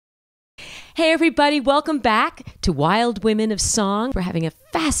Hey everybody, welcome back to Wild Women of Song. We're having a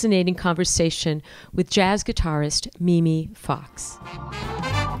fascinating conversation with jazz guitarist Mimi Fox.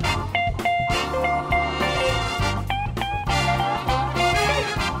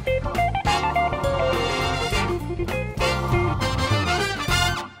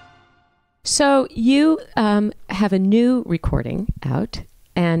 So you have a new recording out,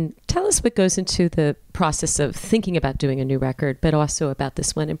 and tell us what goes into the process of thinking about doing a new record, but also about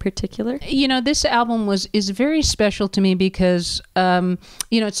this one in particular. You know, this album is very special to me because,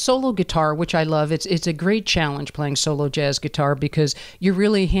 it's solo guitar, which I love. It's a great challenge playing solo jazz guitar because you're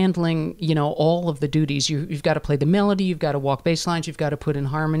really handling, all of the duties. You've got to play the melody, you've got to walk bass lines, you've got to put in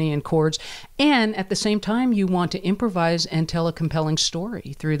harmony and chords. And at the same time, you want to improvise and tell a compelling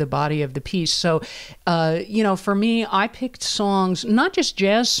story through the body of the piece. So, for me, I picked songs, not just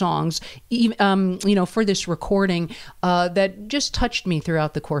jazz songs, for this recording that just touched me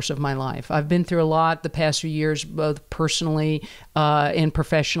throughout the course of my life. I've been through a lot the past few years, both personally and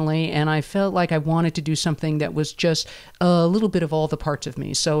professionally, and I felt like I wanted to do something that was just a little bit of all the parts of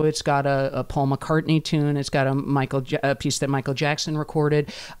me. So it's got a Paul McCartney tune, it's got a piece that Michael Jackson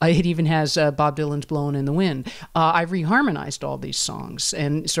recorded, it even has Bob Dylan's Blowin' in the Wind. I reharmonized all these songs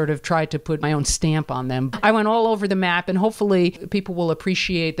and sort of tried to put my own stamp on them. I went all over the map, and hopefully people will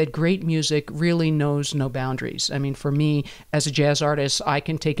appreciate that great music really knows no boundaries. I mean, for me, as a jazz artist, I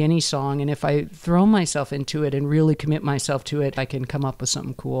can take any song, and if I throw myself into it and really commit myself to it, I can come up with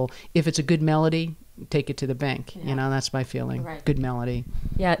something cool. If it's a good melody, take it to the bank. Yeah. That's my feeling. Right. Good melody.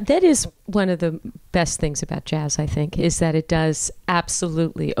 Yeah, that is one of the best things about jazz, I think, is that it does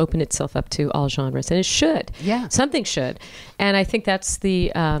absolutely open itself up to all genres, and it should. Yeah. Something should. And I think that's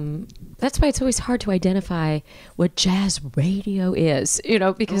the that's why it's always hard to identify what jazz radio is,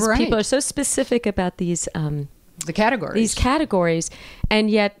 because right. people are so specific about these the categories. These categories, and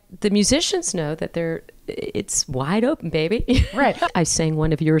yet the musicians know that it's wide open, baby. Right. I sang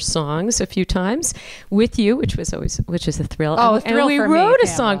one of your songs a few times with you, which is a thrill. Oh, a thrill and we for wrote me, a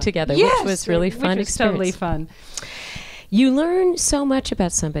song together, yes, which was really fun which was experience. Totally fun. You learn so much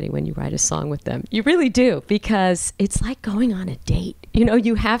about somebody when you write a song with them. You really do, because it's like going on a date.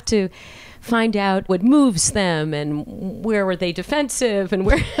 You have to find out what moves them and where were they defensive and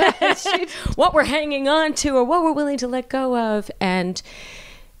where what we're hanging on to or what we're willing to let go of, and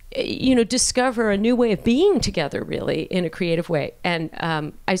discover a new way of being together, really, in a creative way. And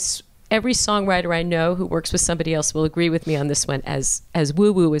every songwriter I know who works with somebody else will agree with me on this one, as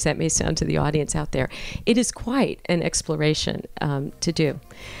woo-woo as that may sound to the audience out there. It is quite an exploration to do.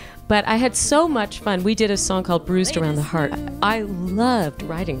 But I had so much fun. We did a song called Bruised Around the Heart. I loved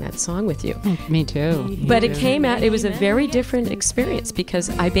writing that song with you. Me too. But it came out, it was a very different experience because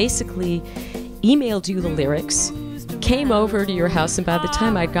I basically emailed you the lyrics, came over to your house, and by the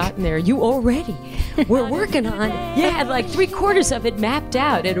time I'd gotten there, you already were working on, you had like 3/4 of it mapped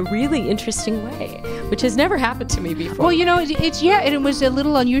out in a really interesting way, which has never happened to me before. Well, and it was a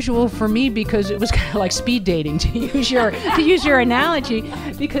little unusual for me because it was kind of like speed dating, to use your analogy,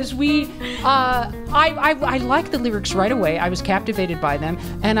 because I liked the lyrics right away. I was captivated by them,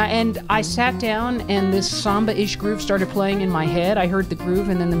 and I sat down, and this samba-ish groove started playing in my head. I heard the groove,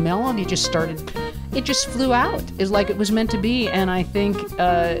 and then the melody just started. It just flew out. It's like it was meant to be, and I think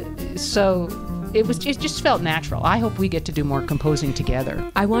so. It just felt natural. I hope we get to do more composing together.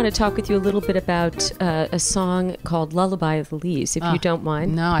 I want to talk with you a little bit about a song called Lullaby of the Leaves, if you don't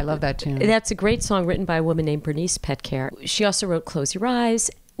mind. No, I love that tune. That's a great song written by a woman named Bernice Petcare. She also wrote Close Your Eyes.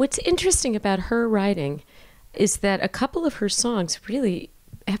 What's interesting about her writing is that a couple of her songs really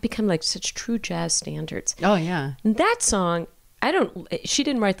have become like such true jazz standards. Oh, yeah. And that song, she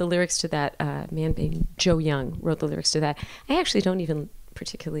didn't write the lyrics to that. Man named Joe Young wrote the lyrics to that. I actually don't even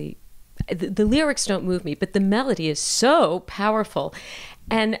particularly, the lyrics don't move me, but the melody is so powerful.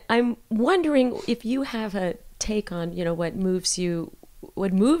 And I'm wondering if you have a take on, what moved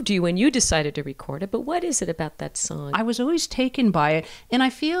you when you decided to record it, but what is it about that song? I was always taken by it, and I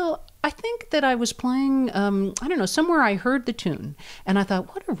think that I was playing, somewhere I heard the tune, and I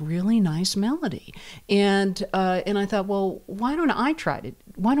thought, what a really nice melody. And I thought, well, why don't I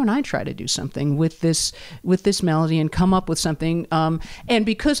try to do something with this melody and come up with something? And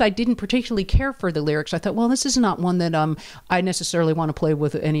because I didn't particularly care for the lyrics, I thought, well, this is not one that I necessarily want to play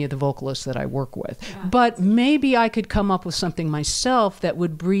with any of the vocalists that I work with. Yeah. But maybe I could come up with something myself that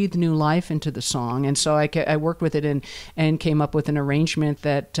would breathe new life into the song. And so I worked with it and came up with an arrangement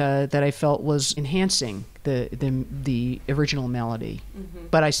that I felt was enhancing the original melody. Mm-hmm.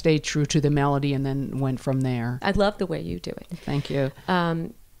 But I stayed true to the melody and then went from there. I love the way you do it. Thank you.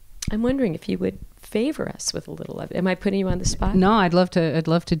 I'm wondering if you would favor us with a little of it. Am I putting you on the spot? No, I'd love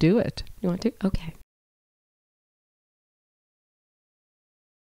to do it. You want to? Okay.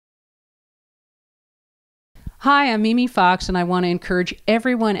 Hi, I'm Mimi Fox, and I want to encourage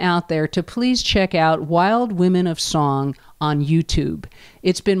everyone out there to please check out Wild Women of Song on YouTube.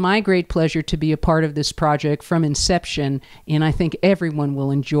 It's been my great pleasure to be a part of this project from inception, and I think everyone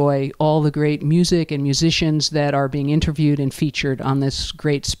will enjoy all the great music and musicians that are being interviewed and featured on this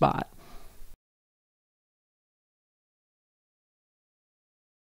great spot.